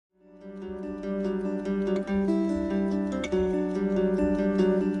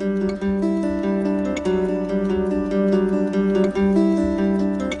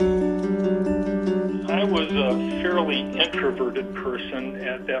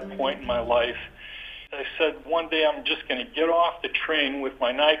that point in my life. I said one day I'm just going to get off the train with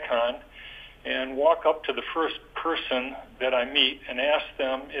my Nikon and walk up to the first person that I meet and ask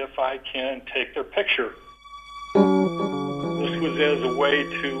them if I can take their picture. This was as a way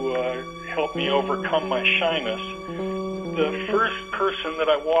to help me overcome my shyness. The first person that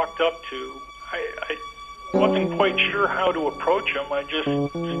I walked up to, I wasn't quite sure how to approach him. I just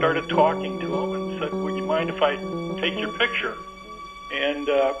started talking to him and said, "Would you mind if I take your picture?" And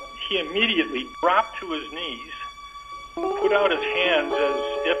he immediately dropped to his knees, put out his hands as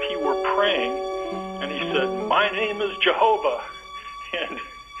if he were praying, and he said, "My name is Jehovah." And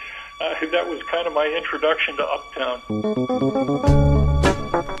that was kind of my introduction to Uptown.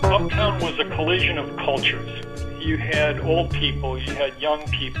 Uptown was a collision of cultures. You had old people, you had young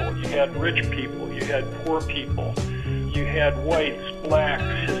people, you had rich people, you had poor people, you had whites, blacks,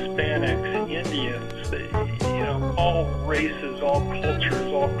 Hispanics, Indians, all races, all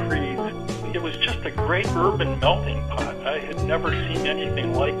cultures, all creeds. It was just a great urban melting pot. I had never seen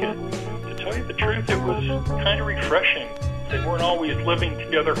anything like it. To tell you the truth, it was kind of refreshing. They weren't always living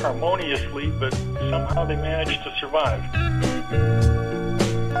together harmoniously, but somehow they managed to survive.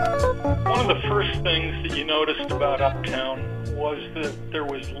 One of the first things that you noticed about Uptown was that there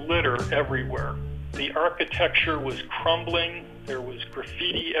was litter everywhere. The architecture was crumbling. There was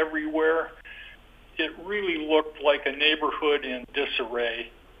graffiti everywhere. It really looked like a neighborhood in disarray.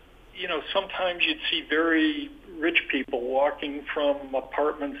 Sometimes you'd see very rich people walking from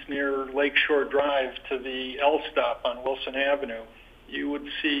apartments near Lakeshore Drive to the L stop on Wilson Avenue. You would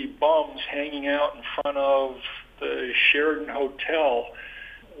see bums hanging out in front of the Sheraton Hotel,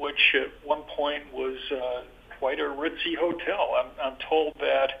 which at one point was quite a ritzy hotel. I'm told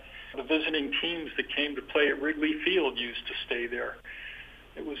that the visiting teams that came to play at Wrigley Field used to stay there.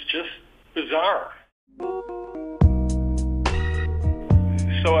 It was just bizarre.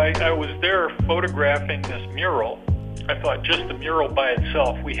 So I was there photographing this mural. I thought just the mural by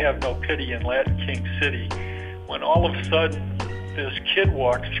itself, we have no pity in Latin King City, when all of a sudden this kid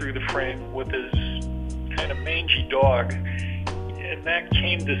walked through the frame with his kind of mangy dog, and that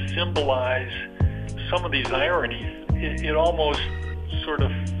came to symbolize some of these ironies. It almost sort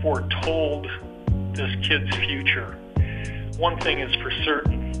of foretold this kid's future. One thing is for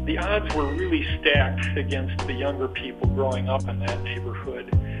certain, the odds were really stacked against the younger people growing up in that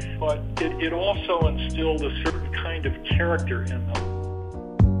neighborhood, but it also instilled a certain kind of character in them.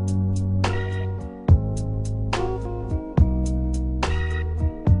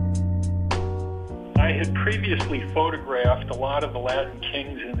 I had previously photographed a lot of the Latin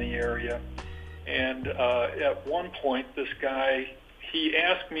kings in the area, and at one point this guy, he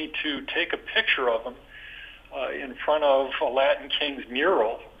asked me to take a picture of him in front of a Latin king's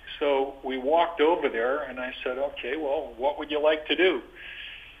mural. So we walked over there, and I said, "Okay, well, what would you like to do?"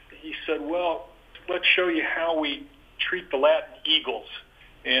 He said, "Well, let's show you how we treat the Latin eagles."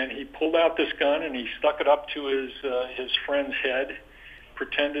 And he pulled out this gun, and he stuck it up to his friend's head,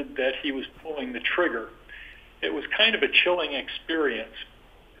 pretended that he was pulling the trigger. It was kind of a chilling experience.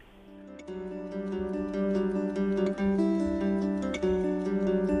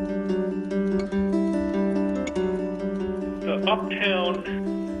 The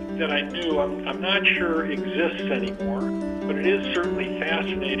Uptown that I knew, I'm not sure exists anymore, but it is certainly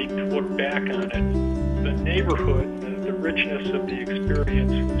fascinating to look back on it. The neighborhood, the richness of the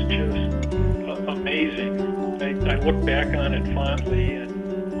experience was just amazing. I look back on it fondly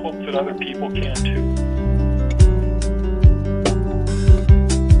and hope that other people can too.